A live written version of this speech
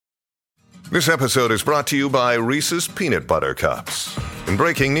This episode is brought to you by Reese's Peanut Butter Cups. In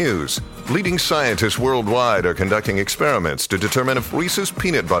breaking news, leading scientists worldwide are conducting experiments to determine if Reese's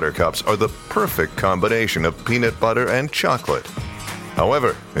Peanut Butter Cups are the perfect combination of peanut butter and chocolate.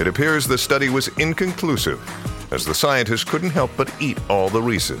 However, it appears the study was inconclusive, as the scientists couldn't help but eat all the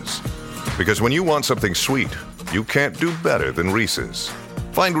Reese's. Because when you want something sweet, you can't do better than Reese's.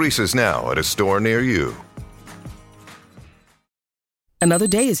 Find Reese's now at a store near you. Another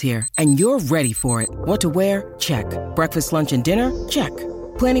day is here, and you're ready for it. What to wear? Check. Breakfast, lunch, and dinner? Check.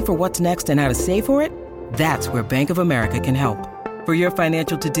 Planning for what's next and how to save for it? That's where Bank of America can help. For your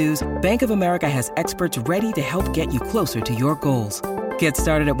financial to-dos, Bank of America has experts ready to help get you closer to your goals. Get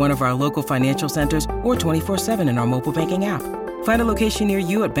started at one of our local financial centers or 24/7 in our mobile banking app. Find a location near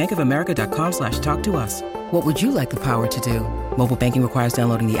you at bankofamerica.com/talktous. What would you like the power to do? Mobile banking requires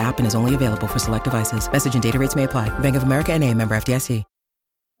downloading the app and is only available for select devices. Message and data rates may apply. Bank of America N.A., member FDIC.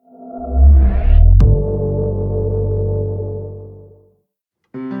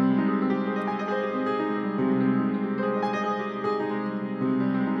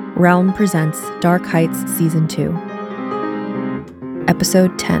 Realm presents Dark Heights Season 2,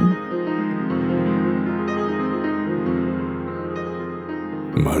 Episode 10.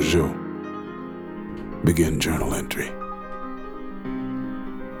 Marjo. Begin journal entry.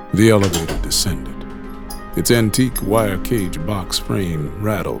 The elevator descended. Its antique wire cage box frame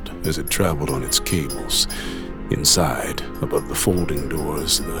rattled as it traveled on its cables. Inside, above the folding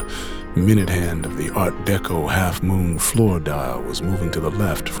doors, the minute hand of the Art Deco half-moon floor dial was moving to the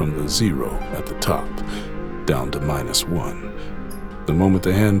left from the 0 at the top, down to -1. The moment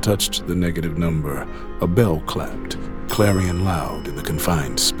the hand touched the negative number, a bell clapped, clarion loud in the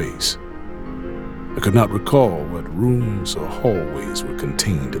confined space. I could not recall what rooms or hallways were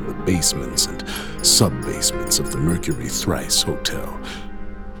contained in the basements and sub-basements of the Mercury Thrice Hotel.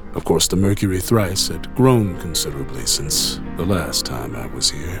 Of course, the Mercury Thrice had grown considerably since the last time I was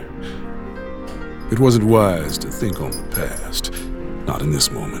here. It wasn't wise to think on the past, not in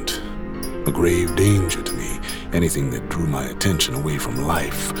this moment. A grave danger to me, anything that drew my attention away from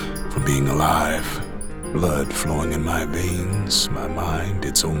life, from being alive. Blood flowing in my veins, my mind,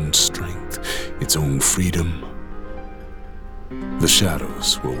 its own strength, its own freedom. The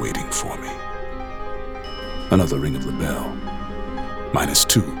shadows were waiting for me. Another ring of the bell.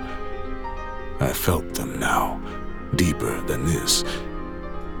 -2. I felt them now, deeper than this.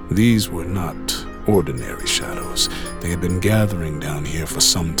 These were not ordinary shadows. They had been gathering down here for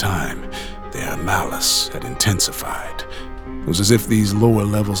some time. Their malice had intensified. It was as if these lower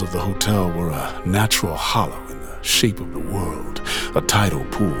levels of the hotel were a natural hollow in the shape of the world, a tidal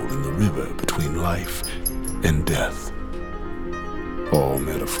pool in the river between life and death. All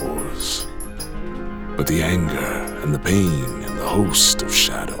metaphors. But the anger and the pain and the host of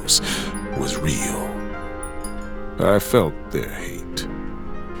shadows was real. I felt their hate.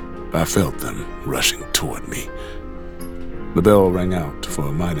 I felt them rushing toward me. The bell rang out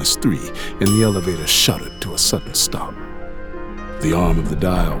for -3, and the elevator shuddered to a sudden stop. The arm of the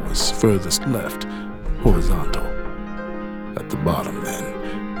dial was furthest left, horizontal. At the bottom, then.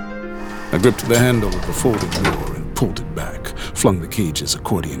 I gripped the handle of the folding door and pulled it back, flung the cage's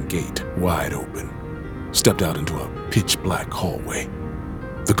accordion gate wide open, stepped out into a pitch-black hallway.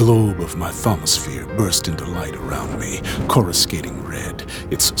 The globe of my thermosphere burst into light around me, coruscating red,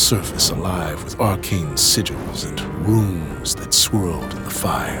 its surface alive with arcane sigils and runes that swirled in the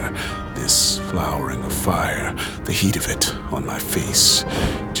fire. This flowering of fire, the heat of it on my face.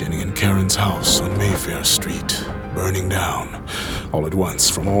 Jenny and Karen's house on Mayfair Street, burning down, all at once,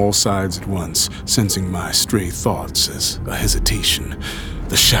 from all sides at once, sensing my stray thoughts as a hesitation.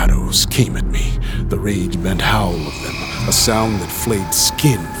 The shadows came at me, the rage-bent howl of them, a sound that flayed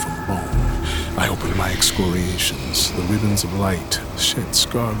skin from bone. I opened my excoriations, the ribbons of light shed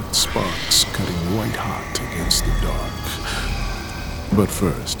scarlet sparks, cutting white-hot against the dark. But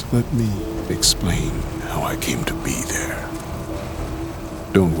first, let me explain how I came to be there.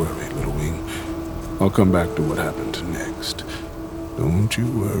 Don't worry, Little Wing. I'll come back to what happened next. Don't you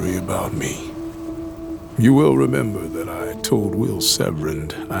worry about me. You will remember that I told Will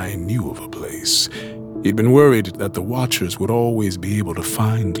Severand I knew of a place. He'd been worried that the Watchers would always be able to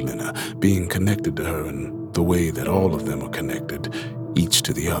find Lena, being connected to her in the way that all of them are connected, each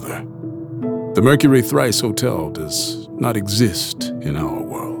to the other. The Mercury Thrice Hotel does not exist in our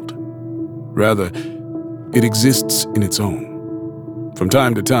world. Rather, it exists in its own. From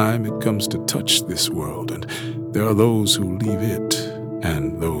time to time, it comes to touch this world, and there are those who leave it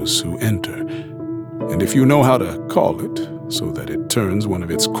and those who enter. And if you know how to call it so that it turns one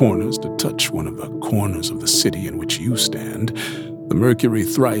of its corners to touch one of the corners of the city in which you stand, The Mercury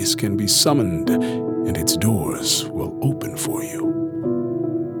Thrice can be summoned, and its doors will open for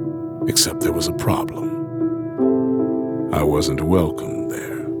you. Except there was a problem. I wasn't welcome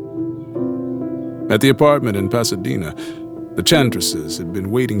there. At the apartment in Pasadena, the Chantresses had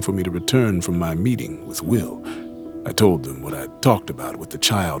been waiting for me to return from my meeting with Will. I told them what I'd talked about with the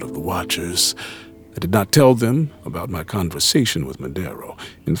child of the Watchers. I did not tell them about my conversation with Madero.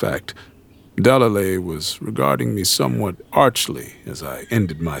 In fact, Dalile was regarding me somewhat archly as I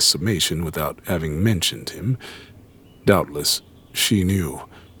ended my summation without having mentioned him. Doubtless, she knew.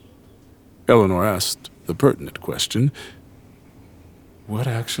 Eleanor asked the pertinent question. What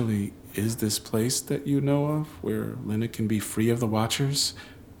actually is this place that you know of, where Lena can be free of the Watchers?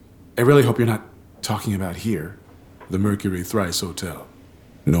 I really hope you're not talking about here, the Mercury Thrice Hotel.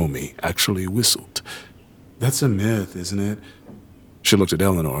 Nomi actually whistled. That's a myth, isn't it? She looked at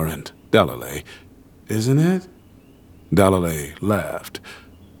Eleanor and Dalile. Isn't it? Dalile laughed.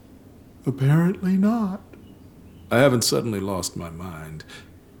 Apparently not. I haven't suddenly lost my mind.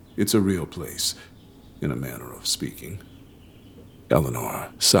 It's a real place, in a manner of speaking.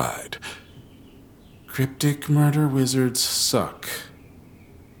 Eleanor sighed. Cryptic murder wizards suck.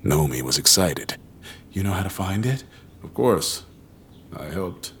 Nomi was excited. You know how to find it? Of course. I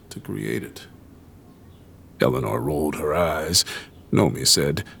helped to create it. Eleanor rolled her eyes. Nomi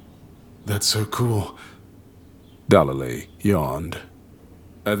said, That's so cool. Dalile yawned.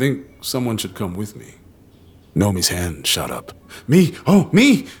 I think someone should come with me. Nomi's hand shot up. Me? Oh,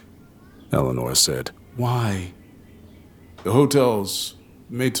 me! Eleanor said. Why? The hotel's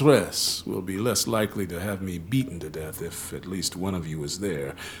maitresse will be less likely to have me beaten to death if at least one of you is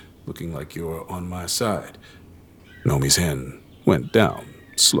there, looking like you're on my side. Nomi's hand went down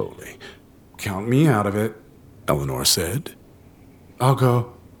slowly. Count me out of it, Eleanor said. I'll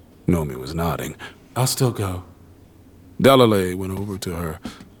go. Nomi was nodding. I'll still go. Dalile went over to her.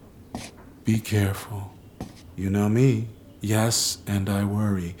 Be careful. You know me. Yes, and I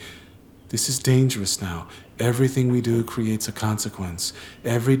worry. This is dangerous now. Everything we do creates a consequence.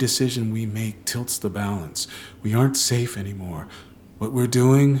 Every decision we make tilts the balance. We aren't safe anymore. What we're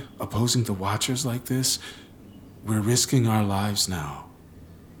doing, opposing the Watchers like this, we're risking our lives now.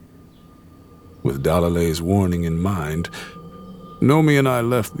 With Dalile's warning in mind, Nomi and I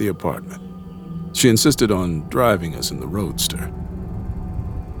left the apartment. She insisted on driving us in the roadster.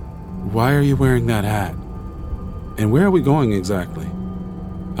 Why are you wearing that hat? And where are we going exactly?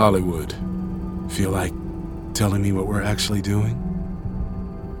 Hollywood. Feel like telling me what we're actually doing?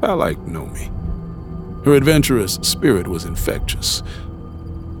 I liked Nomi. Her adventurous spirit was infectious.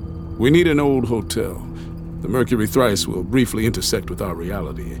 We need an old hotel. The Mercury Thrice will briefly intersect with our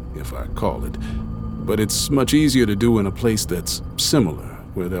reality, if I call it. But it's much easier to do in a place that's similar,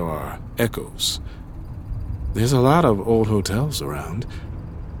 where there are echoes. There's a lot of old hotels around.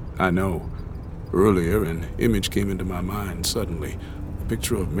 I know. Earlier, an image came into my mind suddenly. A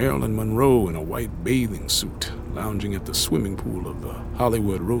picture of Marilyn Monroe in a white bathing suit, lounging at the swimming pool of the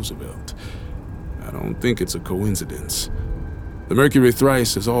Hollywood Roosevelt. I don't think it's a coincidence. The Mercury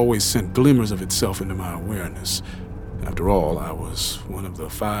Thrice has always sent glimmers of itself into my awareness. After all, I was one of the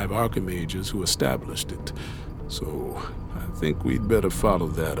 5 archimages who established it, so I think we'd better follow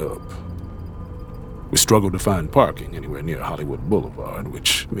that up. We struggled to find parking anywhere near Hollywood Boulevard,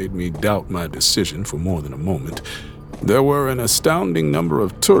 which made me doubt my decision for more than a moment. There were an astounding number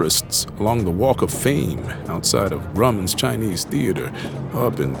of tourists along the Walk of Fame outside of Grumman's Chinese Theater,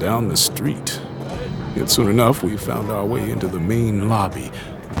 up and down the street. Yet soon enough, we found our way into the main lobby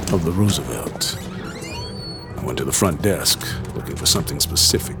of the Roosevelt. I went to the front desk, looking for something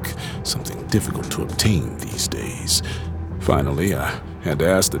specific, something difficult to obtain these days. Finally, I had to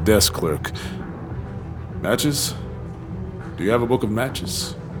ask the desk clerk, Matches? Do you have a book of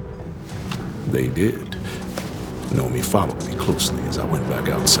matches? They did. Nomi followed me closely as I went back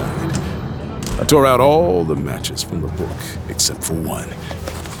outside. I tore out all the matches from the book, except for one.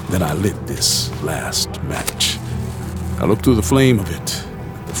 Then I lit this last match. I looked through the flame of it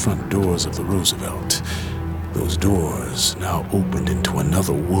at the front doors of the Roosevelt. Those doors now opened into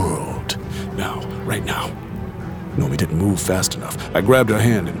another world. Now, right now. Nomi didn't move fast enough. I grabbed her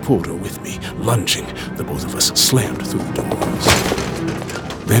hand and pulled her with me. Lunging, the both of us slammed through the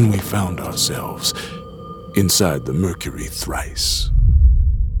doors. Then we found ourselves inside the Mercury Thrice.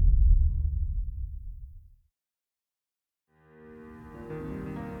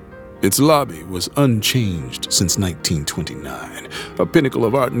 Its lobby was unchanged since 1929, a pinnacle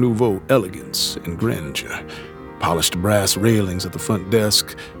of Art Nouveau elegance and grandeur. Polished brass railings at the front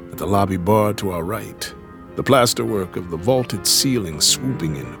desk, at the lobby bar to our right. The plasterwork of the vaulted ceiling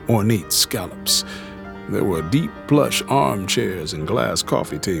swooping in ornate scallops. There were deep plush armchairs and glass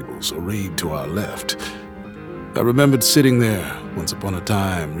coffee tables arrayed to our left. I remembered sitting there once upon a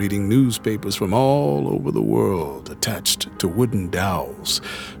time, reading newspapers from all over the world attached to wooden dowels,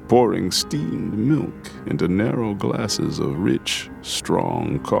 pouring steamed milk into narrow glasses of rich,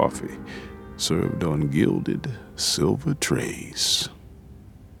 strong coffee, served on gilded silver trays.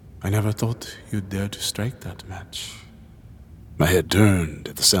 I never thought you'd dare to strike that match. My head turned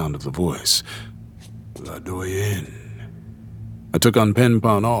at the sound of the voice. La Doyenne. I took on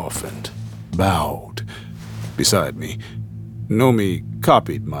Penpon off and bowed. Beside me, Nomi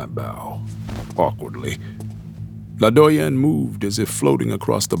copied my bow, awkwardly. La Doyenne moved as if floating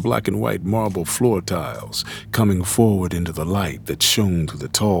across the black and white marble floor tiles, coming forward into the light that shone through the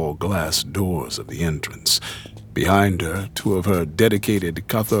tall glass doors of the entrance. Behind her, two of her dedicated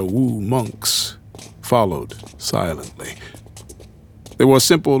Katha Wu monks followed silently. They wore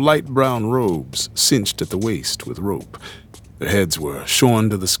simple light brown robes, cinched at the waist with rope. Their heads were shorn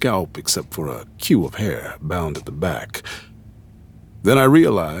to the scalp except for a queue of hair bound at the back. Then I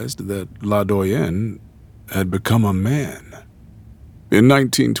realized that La Doyenne had become a man. In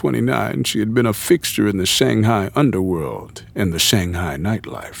 1929, she had been a fixture in the Shanghai underworld and the Shanghai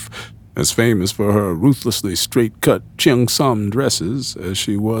nightlife, as famous for her ruthlessly straight-cut cheongsam dresses as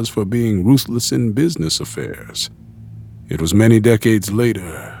she was for being ruthless in business affairs. It was many decades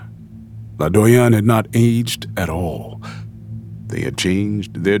later. La Doyenne had not aged at all. They had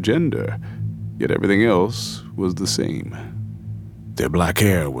changed their gender, yet everything else was the same. Their black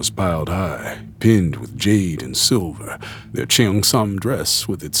hair was piled high, pinned with jade and silver. Their cheongsam dress,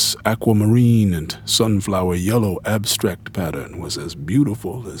 with its aquamarine and sunflower yellow abstract pattern, was as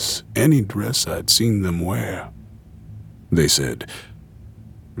beautiful as any dress I'd seen them wear. They said,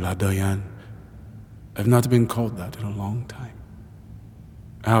 La Doyenne, I've not been called that in a long time.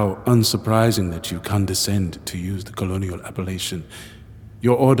 How unsurprising that you condescend to use the colonial appellation.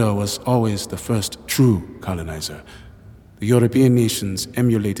 Your order was always the first true colonizer. The European nations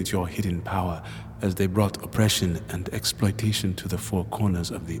emulated your hidden power as they brought oppression and exploitation to the four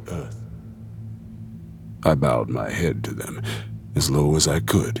corners of the earth. I bowed my head to them, as low as I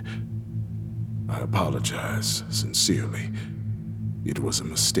could. I apologize sincerely. It was a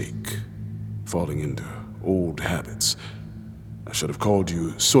mistake. Falling into old habits. I should have called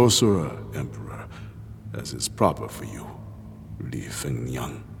you Sorcerer Emperor, as is proper for you, Li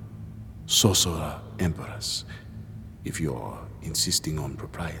Fengniang. Sorcerer Empress, if you're insisting on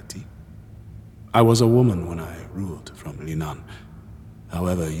propriety. I was a woman when I ruled from Linan.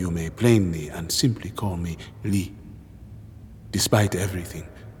 However, you may plainly and simply call me Li. Despite everything,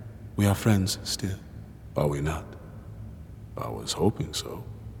 we are friends still, are we not? I was hoping so.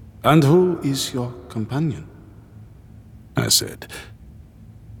 And who is your companion? I said.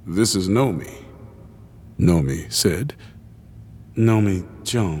 This is Nomi. Nomi said. Nomi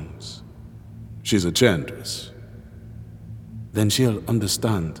Jones. She's a chantress. Then she'll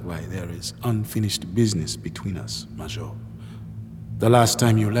understand why there is unfinished business between us, Major. The last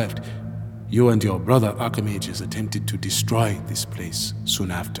time you left, you and your brother Archimages attempted to destroy this place soon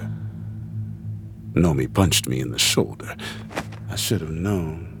after. Nomi punched me in the shoulder. I should have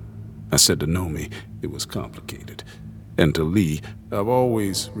known. I said to Nomi it was complicated. And to Lee, I've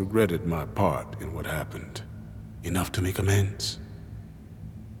always regretted my part in what happened. Enough to make amends.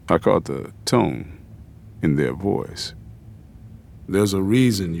 I caught the tone in their voice. There's a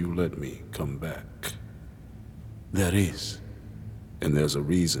reason you let me come back. There is. And there's a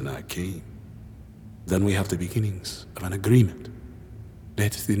reason I came. Then we have the beginnings of an agreement.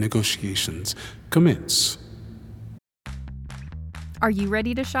 Let the negotiations commence. Are you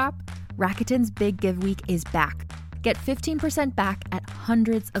ready to shop? Rakuten's Big Give Week is back. Get 15% back at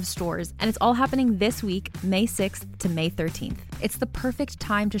hundreds of stores, and it's all happening this week, May 6th to May 13th. It's the perfect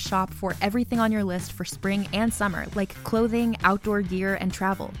time to shop for everything on your list for spring and summer, like clothing, outdoor gear, and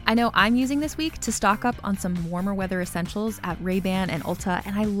travel. I know I'm using this week to stock up on some warmer weather essentials at Ray-Ban and Ulta,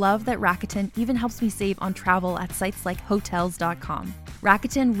 and I love that Rakuten even helps me save on travel at sites like Hotels.com.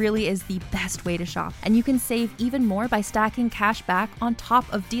 Rakuten really is the best way to shop, and you can save even more by stacking cash back on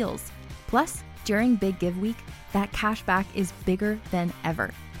top of deals. Plus, during Big Give Week, that cash back is bigger than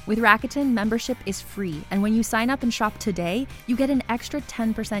ever. With Rakuten, membership is free, and when you sign up and shop today, you get an extra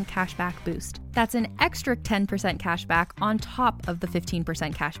 10% cash back boost. That's an extra 10% cash back on top of the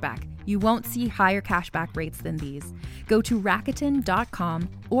 15% cash back. You won't see higher cash back rates than these. Go to Rakuten.com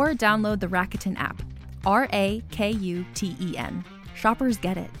or download the Rakuten app. Rakuten. Shoppers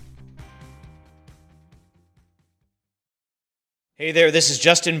get it. Hey there, this is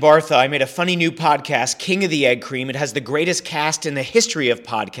Justin Bartha. I made a funny new podcast, King of the Egg Cream. It has the greatest cast in the history of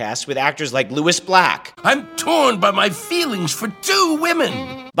podcasts with actors like Louis Black. I'm torn by my feelings for two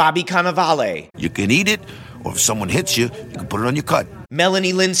women. Bobby Cannavale. You can eat it, or if someone hits you, you can put it on your cut.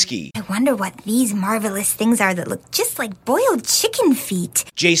 Melanie Linsky. I wonder what these marvelous things are that look just like boiled chicken feet.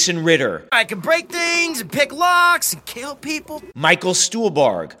 Jason Ritter. I can break things and pick locks and kill people. Michael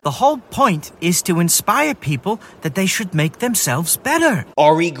Stuhlbarg. The whole point is to inspire people that they should make themselves better.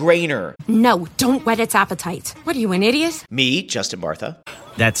 Ari Grainer. No, don't whet its appetite. What are you, an idiot? Me, Justin Bartha.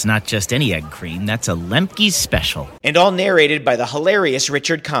 That's not just any egg cream, that's a Lemke's special. And all narrated by the hilarious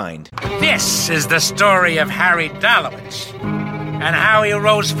Richard Kind. This is the story of Harry Dalowitz and how he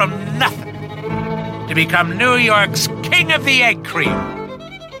rose from nothing to become New York's King of the Egg Cream.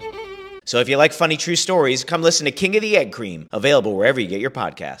 So if you like funny true stories, come listen to King of the Egg Cream, available wherever you get your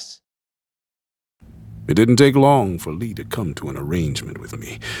podcasts. It didn't take long for Lee to come to an arrangement with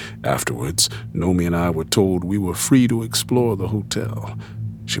me. Afterwards, Nomi and I were told we were free to explore the hotel.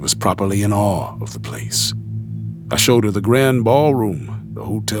 She was properly in awe of the place. I showed her the grand ballroom, the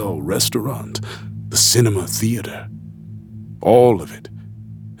hotel restaurant, the cinema theater. All of it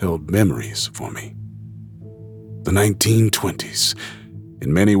held memories for me. The 1920s.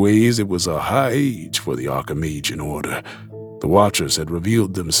 In many ways, it was a high age for the Archimagian Order. The Watchers had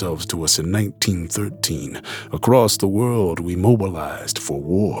revealed themselves to us in 1913. Across the world, we mobilized for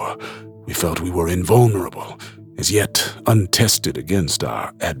war. We felt we were invulnerable, as yet untested against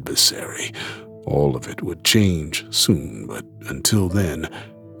our adversary. All of it would change soon, but until then,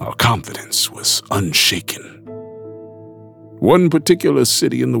 our confidence was unshaken. One particular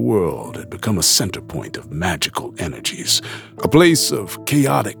city in the world had become a center point of magical energies, a place of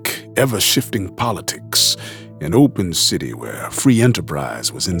chaotic, ever-shifting politics, an open city where free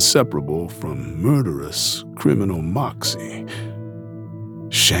enterprise was inseparable from murderous criminal moxie.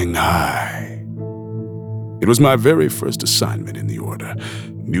 Shanghai. It was my very first assignment in the Order.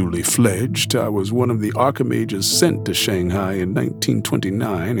 Newly fledged, I was one of the Archimages sent to Shanghai in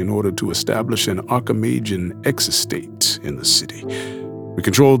 1929 in order to establish an Archimagian exestate in the city. We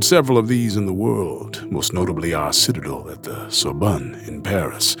controlled several of these in the world, most notably our citadel at the Sorbonne in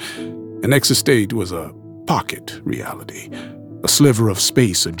Paris. An exestate was a pocket reality, a sliver of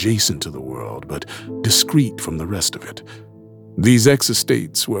space adjacent to the world, but discrete from the rest of it. These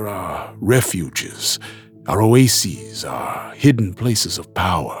exestates were our refuges, our oases, our hidden places of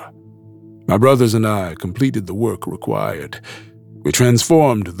power. My brothers and I completed the work required. We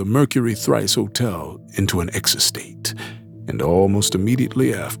transformed the Mercury Thrice Hotel into an exestate, and almost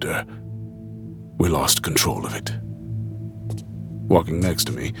immediately after, we lost control of it. Walking next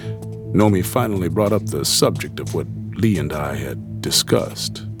to me, Nomi finally brought up the subject of what Lee and I had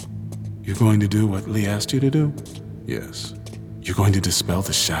discussed. You're going to do what Lee asked you to do? Yes. You're going to dispel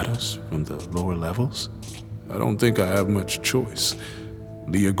the shadows from the lower levels? I don't think I have much choice.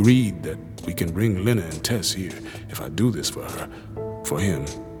 Lee agreed that we can bring Lena and Tess here if I do this for her. For him.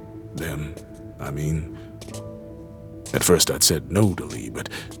 Them. I mean. At first I'd said no to Lee, but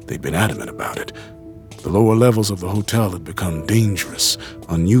they'd been adamant about it. The lower levels of the hotel had become dangerous,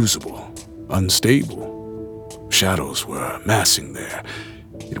 unusable, unstable. Shadows were massing there.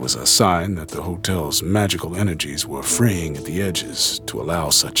 It was a sign that the hotel's magical energies were fraying at the edges to allow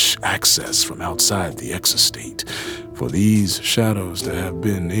such access from outside the exestate, for these shadows to have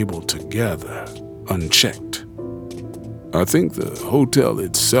been able to gather unchecked. I think the hotel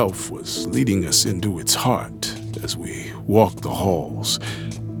itself was leading us into its heart as we walked the halls.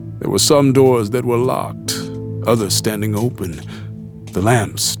 There were some doors that were locked, others standing open. The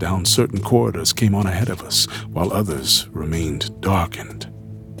lamps down certain corridors came on ahead of us, while others remained darkened.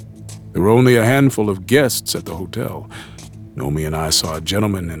 There were only a handful of guests at the hotel. Nomi and I saw a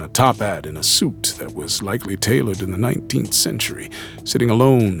gentleman in a top hat and a suit that was likely tailored in the 19th century, sitting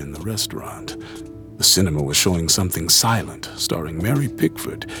alone in the restaurant. The cinema was showing something silent, starring Mary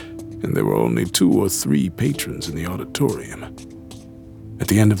Pickford, and there were only 2 or 3 patrons in the auditorium. At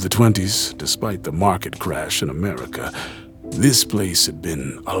the end of the 20s, despite the market crash in America, this place had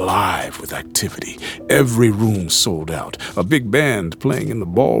been alive with activity. Every room sold out. A big band playing in the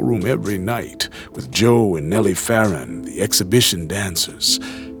ballroom every night, with Joe and Nellie Farron, the exhibition dancers.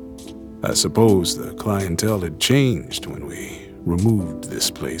 I suppose the clientele had changed when we removed this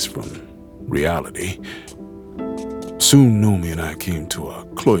place from reality. Soon Nomi and I came to a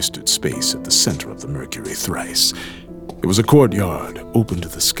cloistered space at the center of the Mercury Thrice. It was a courtyard open to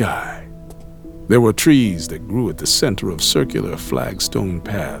the sky. There were trees that grew at the center of circular flagstone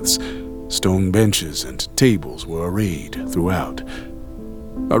paths. Stone benches and tables were arrayed throughout.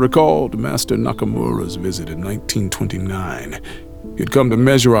 I recalled Master Nakamura's visit in 1929. He had come to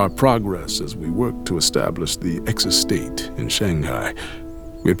measure our progress as we worked to establish the ex-estate in Shanghai.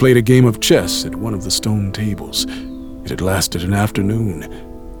 We had played a game of chess at one of the stone tables. It had lasted an afternoon,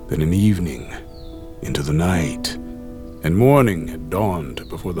 then an evening, into the night, and morning had dawned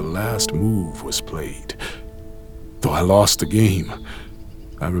before the last move was played. Though I lost the game,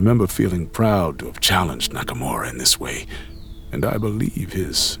 I remember feeling proud to have challenged Nakamura in this way, and I believe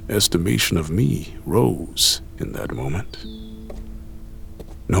his estimation of me rose in that moment.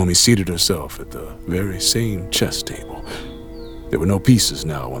 Naomi seated herself at the very same chess table. There were no pieces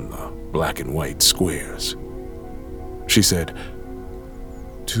now on the black and white squares. She said,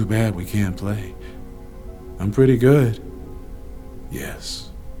 "Too bad we can't play. I'm pretty good." "Yes,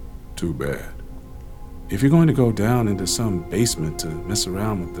 too bad. If you're going to go down into some basement to mess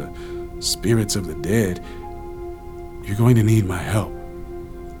around with the spirits of the dead, you're going to need my help.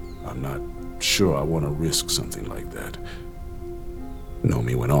 I'm not sure I want to risk something like that."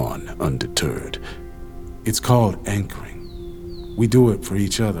 Naomi went on, undeterred. "It's called anchoring. We do it for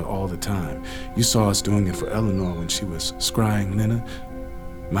each other all the time. You saw us doing it for Eleanor when she was scrying Lena.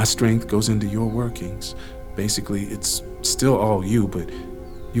 My strength goes into your workings. Basically, it's still all you, but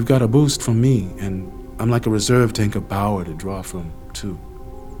you've got a boost from me, and I'm like a reserve tank of power to draw from, too.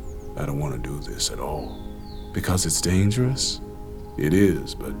 I don't want to do this at all. Because it's dangerous? It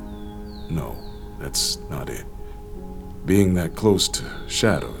is, but no, that's not it. Being that close to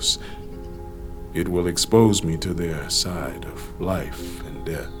shadows, it will expose me to their side of life and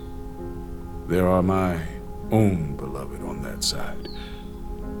death. There are my own beloved on that side.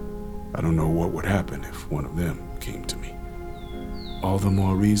 I don't know what would happen if one of them came to me. All the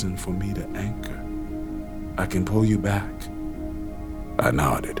more reason for me to anchor. I can pull you back." I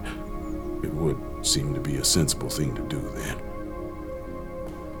nodded. It would seem to be a sensible thing to do then.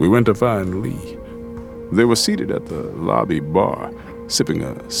 We went to find Lee. They were seated at the lobby bar, sipping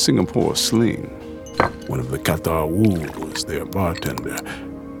a Singapore Sling. One of the Qatar Wood was their bartender.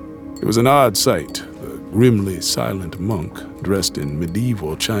 It was an odd sight, the grimly silent monk dressed in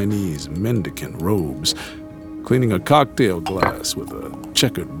medieval Chinese mendicant robes, cleaning a cocktail glass with a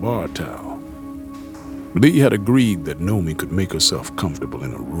checkered bar towel. Lee had agreed that Naomi could make herself comfortable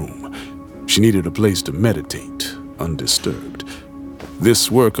in a room. She needed a place to meditate, undisturbed.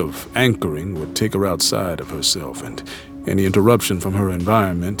 This work of anchoring would take her outside of herself, and any interruption from her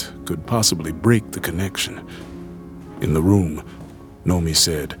environment could possibly break the connection. In the room, Naomi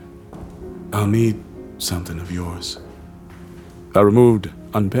said, "I'll need something of yours." I removed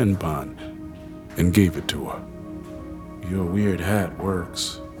Anpenpan and gave it to her. "Your weird hat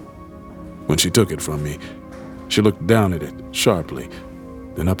works." When she took it from me, she looked down at it sharply,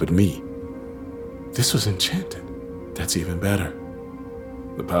 then up at me. "This was enchanted. That's even better."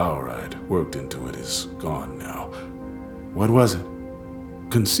 The power I'd worked into it is gone now. "What was it?"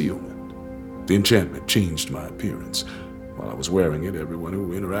 "Concealment. The enchantment changed my appearance. While I was wearing it, everyone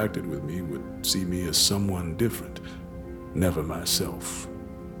who interacted with me would see me as someone different, never myself."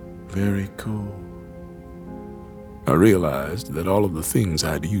 "Very cool." I realized that all of the things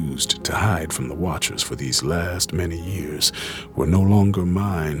I'd used to hide from the Watchers for these last many years were no longer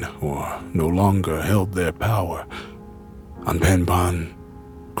mine, or no longer held their power. Anpenpan,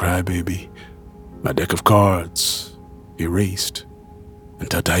 Crybaby, my deck of cards, erased, and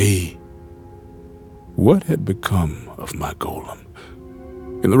Tatai. What had become of my golem?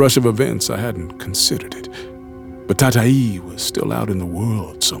 In the rush of events, I hadn't considered it. But Tatai was still out in the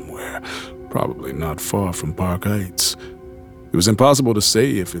world somewhere, probably not far from Park Heights. It was impossible to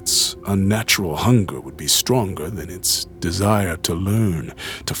say if its unnatural hunger would be stronger than its desire to learn,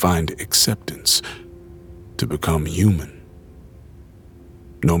 to find acceptance, to become human.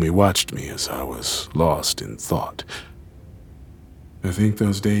 Naomi watched me as I was lost in thought. "I think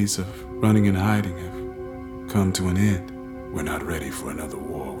those days of running and hiding have come to an end. We're not ready for another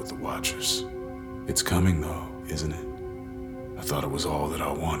war with the Watchers. It's coming, though, isn't it? I thought it was all that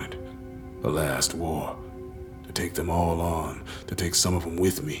I wanted. A last war. To take them all on, to take some of them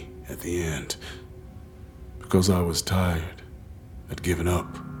with me at the end. Because I was tired. I'd given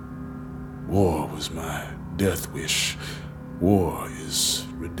up. War was my death wish. War is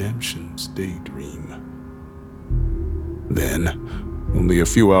redemption's daydream." Then, Only a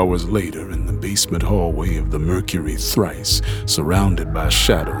few hours later, in the basement hallway of the Mercury Thrice, surrounded by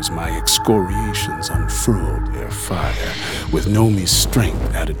shadows, my excoriations unfurled their fire. With Nomi's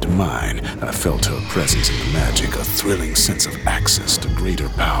strength added to mine, I felt her presence in the magic, a thrilling sense of access to greater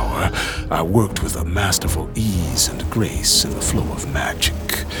power. I worked with a masterful ease and grace in the flow of magic.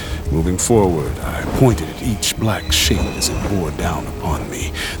 Moving forward, I pointed at each black shade as it bore down upon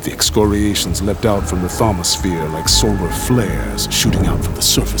me. The excoriations leapt out from the thermosphere like solar flares shooting out from the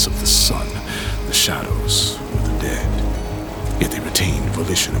surface of the sun. The shadows were the dead, yet they retained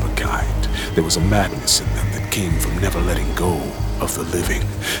volition of a kind. There was a madness in them that came from never letting go of the living,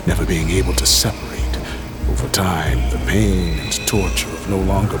 never being able to separate. Over time, the pain and torture of no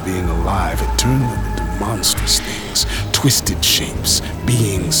longer being alive had turned them into monstrous things, twisted shapes,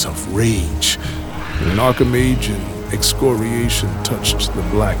 beings of rage. When an Archimagian excoriation touched the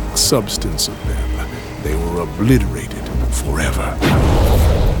black substance of them, they were obliterated forever.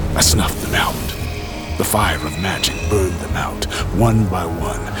 I snuffed them out. The fire of magic burned them out, one by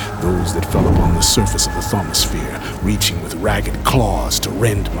one. Those that fell upon the surface of the thermosphere, reaching with ragged claws to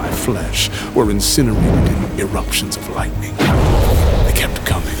rend my flesh, were incinerated in eruptions of lightning. They kept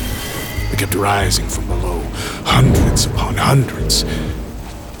coming. They kept rising from below, hundreds upon hundreds.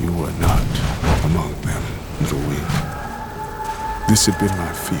 You were not among them, little wing. This had been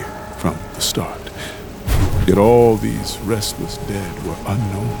my fear from the start. Yet all these restless dead were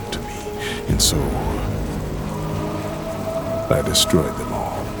unknown to me, and so I destroyed them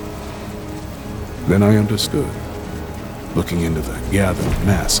all. Then I understood, looking into the gathered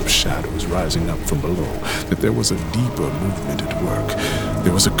mass of shadows rising up from below, that there was a deeper movement at work.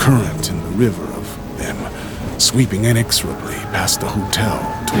 There was a current in the river of them, sweeping inexorably past the hotel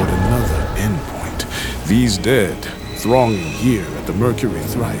toward another endpoint. These dead, thronging here at the Mercury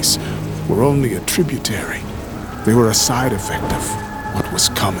Thrice, were only a tributary. They were a side effect of what was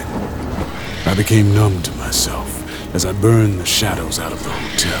coming. I became numb to myself as I burned the shadows out of the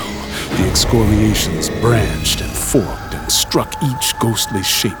hotel. The excoriations branched and forked and struck each ghostly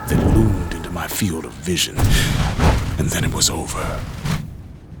shape that loomed into my field of vision. And then it was over.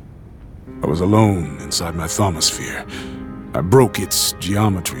 I was alone inside my thermosphere. I broke its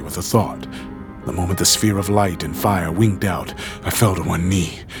geometry with a thought. The moment the sphere of light and fire winked out, I fell to one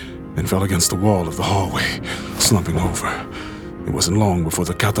knee, then fell against the wall of the hallway, slumping over. It wasn't long before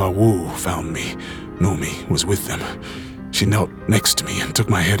the Cathar Wu found me. Nomi was with them. She knelt next to me and took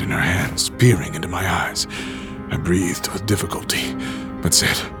my head in her hands, peering into my eyes. I breathed with difficulty, but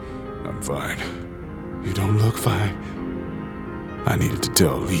said, "I'm fine." "You don't look fine." I needed to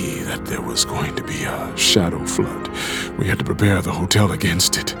tell Lee that there was going to be a shadow flood. We had to prepare the hotel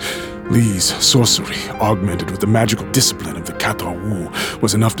against it. Lee's sorcery, augmented with the magical discipline of the Cathar Wu,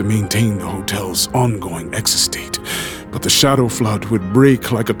 was enough to maintain the hotel's ongoing exostate. But the shadow flood would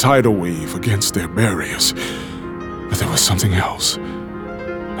break like a tidal wave against their barriers. But there was something else.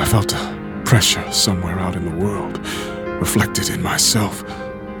 I felt a pressure somewhere out in the world, reflected in myself.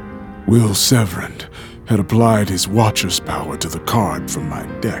 Will Severand had applied his Watcher's power to the card from my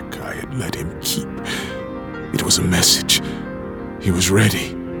deck I had let him keep. It was a message. He was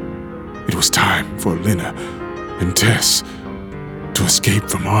ready. It was time for Lina and Tess to escape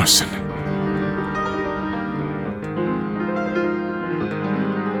from arson.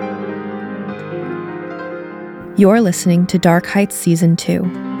 You're listening to Dark Heights Season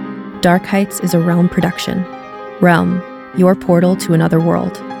 2. Dark Heights is a Realm production. Realm, your portal to another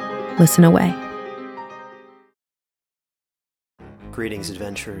world. Listen away. Greetings,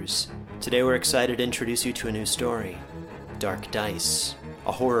 adventurers. Today we're excited to introduce you to a new story, Dark Dice,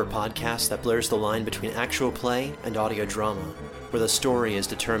 a horror podcast that blurs the line between actual play and audio drama, where the story is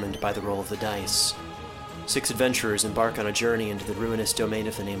determined by the roll of the dice. 6 adventurers embark on a journey into the ruinous domain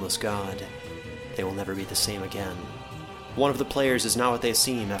of the Nameless God. They will never be the same again. One of the players is not what they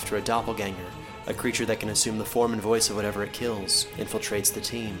seem after a doppelganger, a creature that can assume the form and voice of whatever it kills, infiltrates the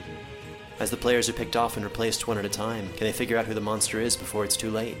team. As the players are picked off and replaced one at a time, can they figure out who the monster is before it's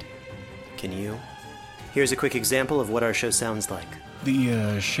too late? Can you? Here's a quick example of what our show sounds like.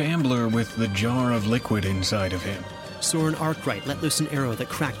 The shambler with the jar of liquid inside of him. Soren Arkwright let loose an arrow that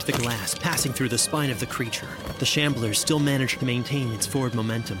cracked the glass, passing through the spine of the creature. The shambler still managed to maintain its forward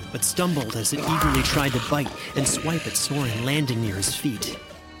momentum, but stumbled as it eagerly tried to bite and swipe at Soren, landing near his feet.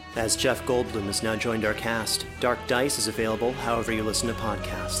 As Jeff Goldblum has now joined our cast, Dark Dice is available however you listen to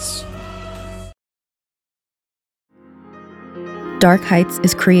podcasts. Dark Heights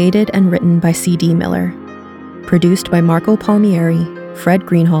is created and written by C.D. Miller. Produced by Marco Palmieri, Fred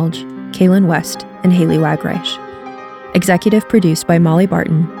Greenhalgh, Kaylin West, and Haley Wagreich. Executive produced by Molly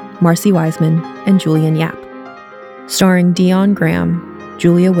Barton, Marcy Wiseman, and Julian Yap. Starring Dion Graham,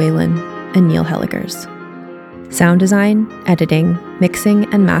 Julia Whalen, and Neil Helligers. Sound design, editing, mixing,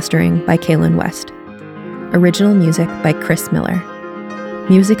 and mastering by Kaylin West. Original music by Chris Miller.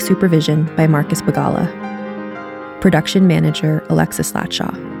 Music supervision by Marcus Bagala. Production manager Alexis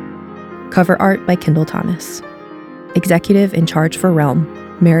Latshaw. Cover art by Kendall Thomas. Executive in charge for Realm,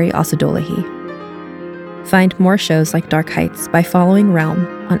 Mary Osadolahi. Find more shows like Dark Heights by following Realm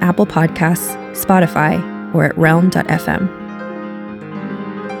on Apple Podcasts, Spotify, or at realm.fm.